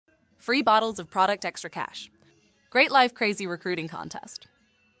Free bottles of product extra cash. GreatLife Crazy Recruiting Contest.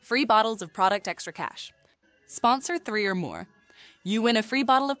 Free bottles of product extra cash. Sponsor 3 or more. You win a free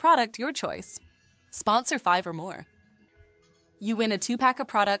bottle of product, your choice. Sponsor 5 or more. You win a 2-pack of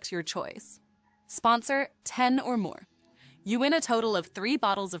product, your choice. Sponsor 10 or more. You win a total of 3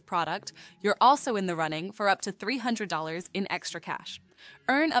 bottles of product. You're also in the running for up to $300 in extra cash.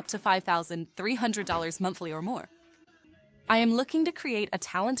 Earn up to $5,300 monthly or more. I am looking to create a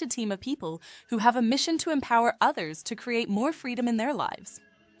talented team of people who have a mission to empower others to create more freedom in their lives.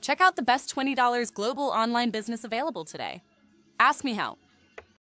 Check out the best $20 global online business available today. Ask me how.